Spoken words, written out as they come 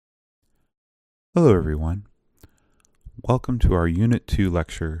Hello, everyone. Welcome to our Unit 2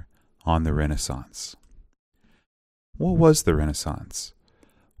 lecture on the Renaissance. What was the Renaissance?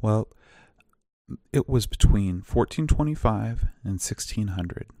 Well, it was between 1425 and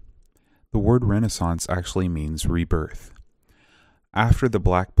 1600. The word Renaissance actually means rebirth. After the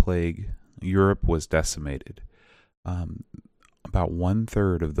Black Plague, Europe was decimated. About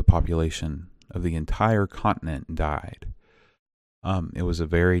 1/3 of the population of the entire continent died. It was a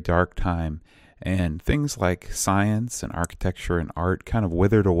very dark time, and things like science and architecture and art kind of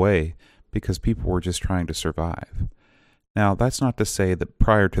withered away because people were just trying to survive. Now, that's not to say that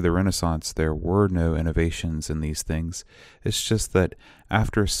prior to the Renaissance there were no innovations in these things. It's just that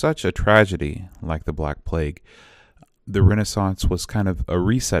after such a tragedy like the Black Plague, the Renaissance was kind of a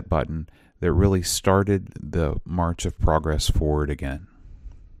reset button that really started the march of progress forward again.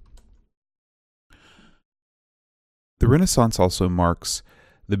 The Renaissance also marks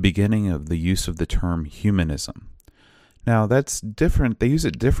the beginning of the use of the term humanism. Now, that's different. They use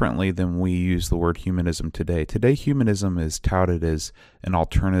it differently than we use the word humanism today. Today, humanism is touted as an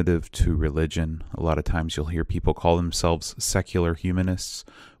alternative to religion. A lot of times you'll hear people call themselves secular humanists,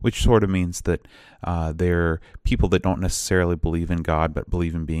 which sort of means that they're people that don't necessarily believe in God, but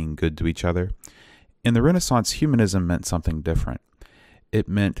believe in being good to each other. In the Renaissance, humanism meant something different. It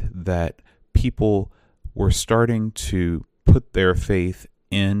meant that people were starting to put their faith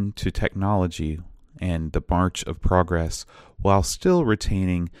into technology and the march of progress while still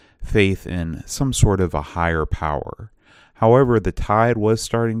retaining faith in some sort of a higher power. However, the tide was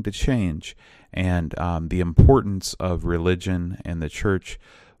starting to change, and the importance of religion and the church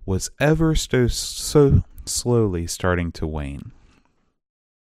was ever so slowly starting to wane.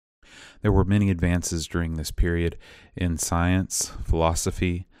 There were many advances during this period in science,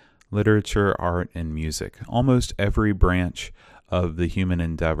 philosophy, literature, art, and music. Almost every branch of the human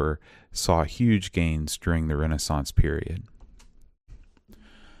endeavor saw huge gains during the Renaissance period.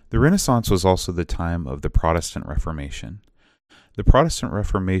 The Renaissance was also the time of the Protestant Reformation. The Protestant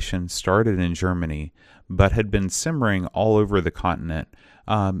Reformation started in Germany, but had been simmering all over the continent,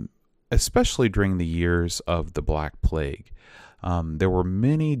 especially during the years of the Black Plague. There were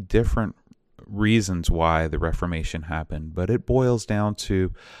many different reasons why the Reformation happened, but it boils down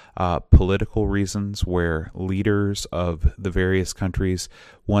to political reasons where leaders of the various countries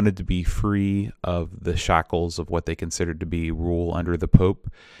wanted to be free of the shackles of what they considered to be rule under the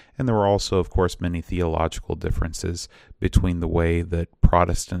Pope. And there were also, of course, many theological differences between the way that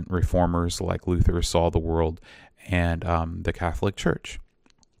Protestant reformers like Luther saw the world and the Catholic Church.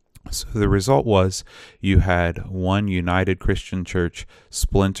 So the result was you had one united Christian church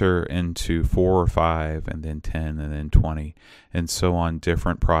splinter into 4 or 5 and then 10 and then 20 and so on,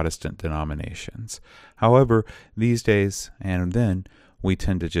 different Protestant denominations. However, these days and then we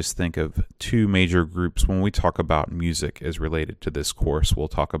tend to just think of 2 major groups. When we talk about music as related to this course, we'll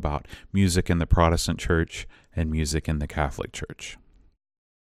talk about music in the Protestant church and music in the Catholic Church.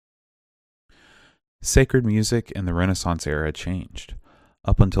 Sacred music in the Renaissance era changed.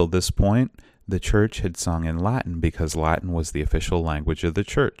 Up until this point, the church had sung in Latin because Latin was the official language of the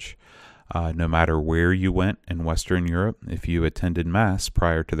church. No matter where you went in Western Europe, if you attended Mass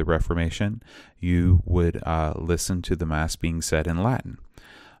prior to the Reformation, you would listen to the Mass being said in Latin.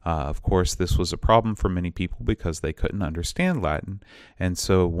 Of course, this was a problem for many people because they couldn't understand Latin, and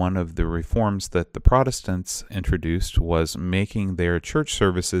so one of the reforms that the Protestants introduced was making their church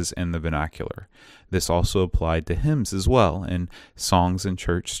services in the vernacular. This also applied to hymns as well, and songs in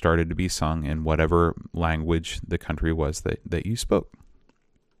church started to be sung in whatever language the country was that you spoke.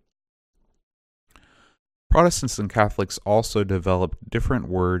 Protestants and Catholics also developed different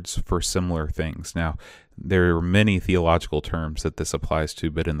words for similar things. Now, there are many theological terms that this applies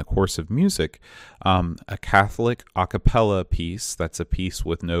to, but in the course of music, a Catholic a cappella piece, that's a piece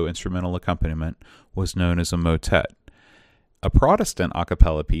with no instrumental accompaniment, was known as a motet. A Protestant a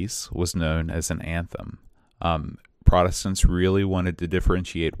cappella piece was known as an anthem. Protestants really wanted to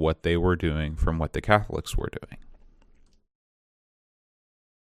differentiate what they were doing from what the Catholics were doing.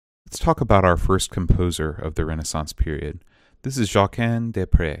 Let's talk about our first composer of the Renaissance period. This is Jacques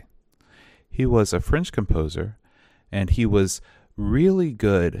Desprez. He was a French composer, and he was really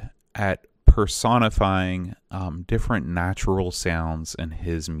good at personifying different natural sounds in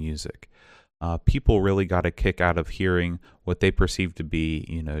his music. People really got a kick out of hearing what they perceived to be,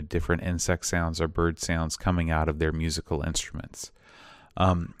 different insect sounds or bird sounds coming out of their musical instruments.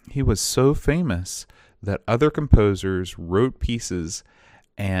 He was so famous that other composers wrote pieces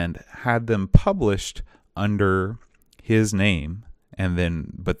and had them published under his name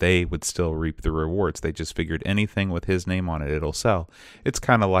but they would still reap the rewards. They just figured anything with his name on it, it'll sell. It's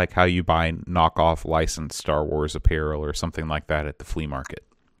kind of like how you buy knockoff licensed Star Wars apparel or something like that at the flea market.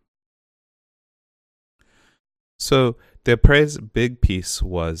 So Desprez's big piece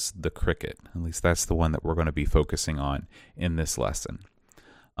was the cricket. At least that's the one that we're going to be focusing on in this lesson.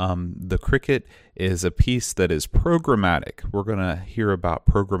 The cricket is a piece that is programmatic. We're going to hear about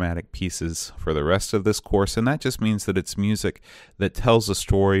programmatic pieces for the rest of this course, and that just means that it's music that tells a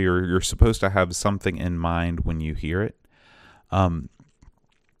story, or you're supposed to have something in mind when you hear it.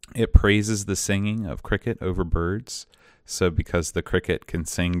 It praises the singing of cricket over birds. So because the cricket can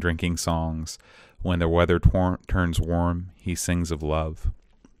sing drinking songs, when the weather turns warm, he sings of love.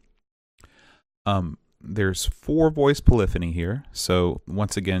 There's 4-voice polyphony here. So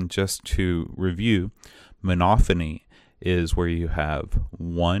once again, just to review, monophony is where you have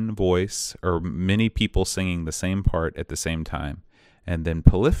one voice or many people singing the same part at the same time. And then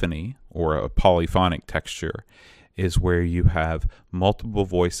polyphony, or a polyphonic texture, is where you have multiple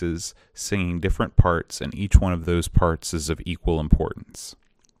voices singing different parts, and each one of those parts is of equal importance.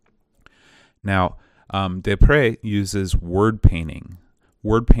 Now, Desprez uses word painting.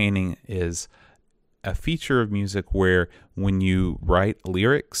 Word painting is a feature of music where when you write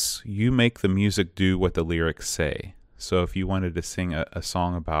lyrics, you make the music do what the lyrics say. So if you wanted to sing a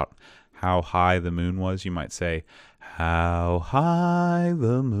song about how high the moon was, you might say, "How high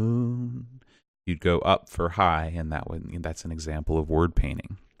the moon." You'd go up for high, and that's an example of word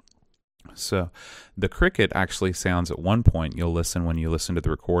painting. So the cricket actually sounds at one point, you'll listen when you listen to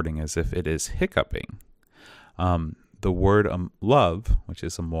the recording, as if it is hiccuping. The word love, which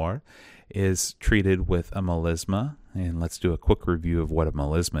is amor, is treated with a melisma, and let's do a quick review of what a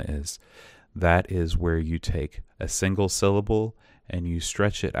melisma is. That is where you take a single syllable and you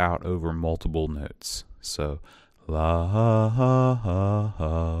stretch it out over multiple notes. So love,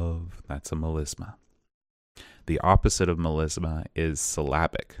 that's a melisma. The opposite of melisma is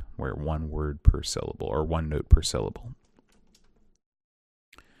syllabic, where one word per syllable, or one note per syllable.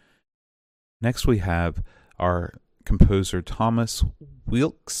 Next we have our composer Thomas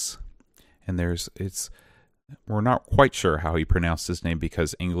Weelkes, and we're not quite sure how he pronounced his name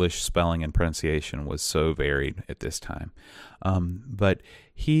because English spelling and pronunciation was so varied at this time. But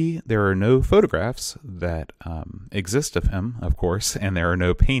there are no photographs that exist of him, of course, and there are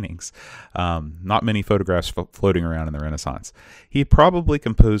no paintings. Not many photographs floating around in the Renaissance. He probably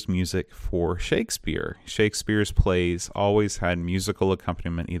composed music for Shakespeare. Shakespeare's plays always had musical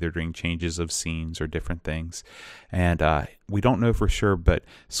accompaniment, either during changes of scenes or different things. And we don't know for sure, but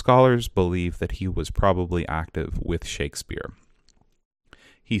scholars believe that he was probably active with Shakespeare.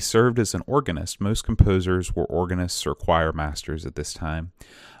 He served as an organist. Most composers were organists or choir masters at this time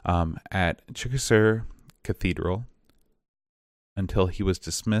at Chichester Cathedral until he was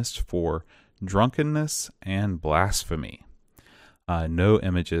dismissed for drunkenness and blasphemy. No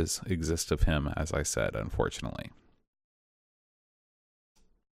images exist of him, as I said, unfortunately.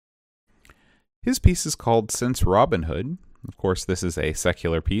 His piece is called Since Robin Hood. Of course, this is a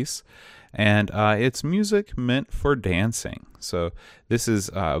secular piece, and it's music meant for dancing. So this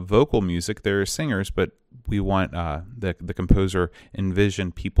is vocal music. There are singers, but we want the composer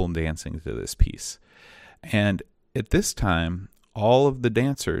envisioned people dancing to this piece. And at this time, all of the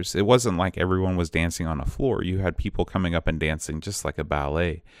dancers, it wasn't like everyone was dancing on a floor. You had people coming up and dancing just like a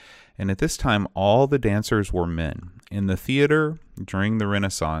ballet. And at this time, all the dancers were men. In the theater, during the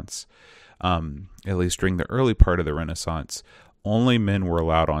Renaissance, at least during the early part of the Renaissance, only men were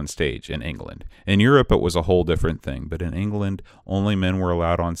allowed on stage in England. In Europe, it was a whole different thing, but in England, only men were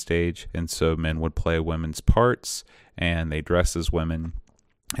allowed on stage, and so men would play women's parts, and they dress as women,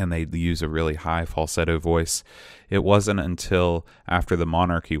 and they'd use a really high falsetto voice. It wasn't until after the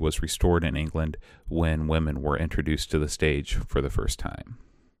monarchy was restored in England when women were introduced to the stage for the first time.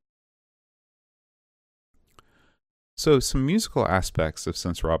 So some musical aspects of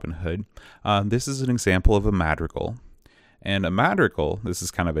Since Robin Hood. This is an example of a madrigal. And a madrigal, this is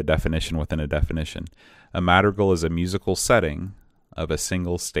kind of a definition within a definition. A madrigal is a musical setting of a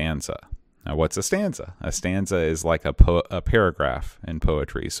single stanza. Now, what's a stanza? A stanza is like a paragraph in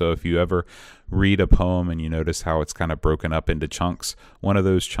poetry. So if you ever read a poem and you notice how it's kind of broken up into chunks, one of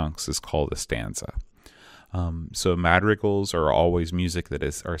those chunks is called a stanza. So madrigals are always music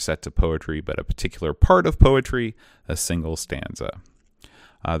that are set to poetry, but a particular part of poetry, a single stanza.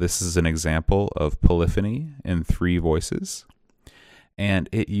 This is an example of polyphony in 3 voices, and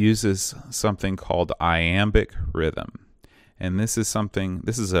it uses something called iambic rhythm. And this is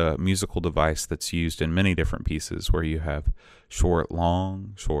a musical device that's used in many different pieces where you have short,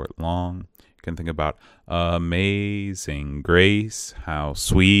 long, You can think about Amazing Grace, how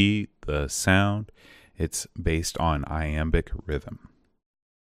sweet the sound. It's based on iambic rhythm.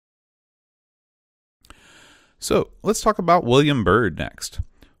 So let's talk about William Byrd next.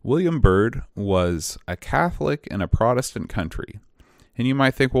 William Byrd was a Catholic in a Protestant country. And you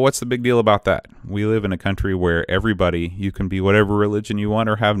might think, well, what's the big deal about that? We live in a country where everybody, you can be whatever religion you want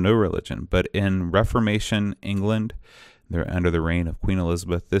or have no religion. But in Reformation England, under the reign of Queen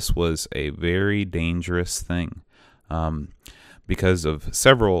Elizabeth, this was a very dangerous thing. Because of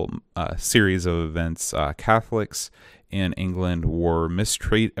several series of events, Catholics in England were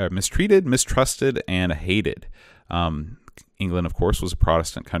mistreated, mistrusted, and hated. England, of course, was a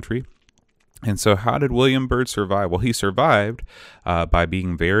Protestant country. And so how did William Byrd survive? Well, he survived by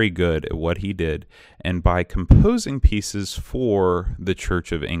being very good at what he did and by composing pieces for the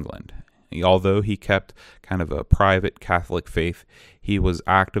Church of England. Although he kept kind of a private Catholic faith, he was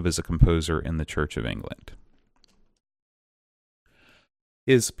active as a composer in the Church of England.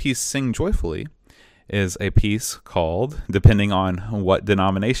 His piece Sing Joyfully is a piece called, depending on what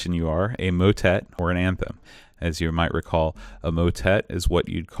denomination you are, a motet or an anthem. As you might recall, a motet is what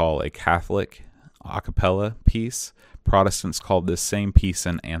you'd call a Catholic a cappella piece. Protestants called this same piece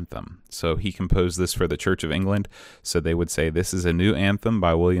an anthem. So he composed this for the Church of England. So they would say this is a new anthem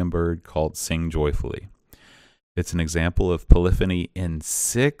by William Byrd called Sing Joyfully. It's an example of polyphony in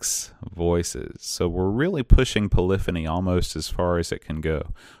 6 voices. So we're really pushing polyphony almost as far as it can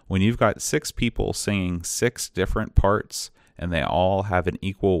go. When you've got 6 people singing 6 different parts and they all have an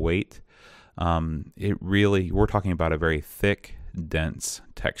equal weight, we're talking about a very thick, dense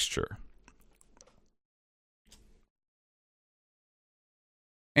texture.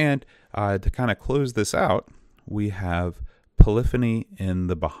 And to kind of close this out, we have Polyphony in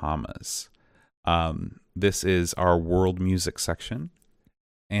the Bahamas. This is our world music section.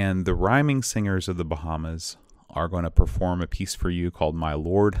 And the rhyming singers of the Bahamas are going to perform a piece for you called My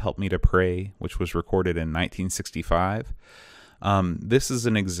Lord, Help Me to Pray, which was recorded in 1965. This is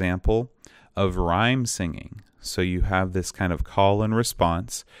an example of rhyme singing. So you have this kind of call and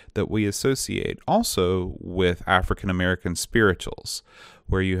response that we associate also with African American spirituals,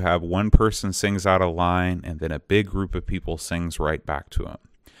 where you have one person sings out a line and then a big group of people sings right back to him.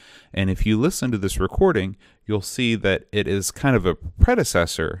 And if you listen to this recording, you'll see that it is kind of a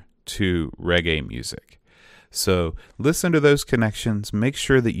predecessor to reggae music. So listen to those connections. Make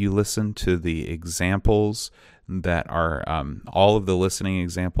sure that you listen to the examples that are all of the listening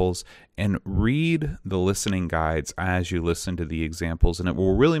examples, and read the listening guides as you listen to the examples. And it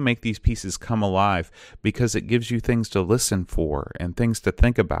will really make these pieces come alive because it gives you things to listen for and things to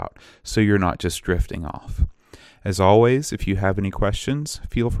think about so you're not just drifting off. As always, if you have any questions,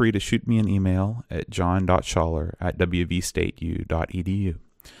 feel free to shoot me an email at john.schaller@wvstateu.edu.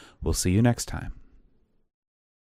 We'll see you next time.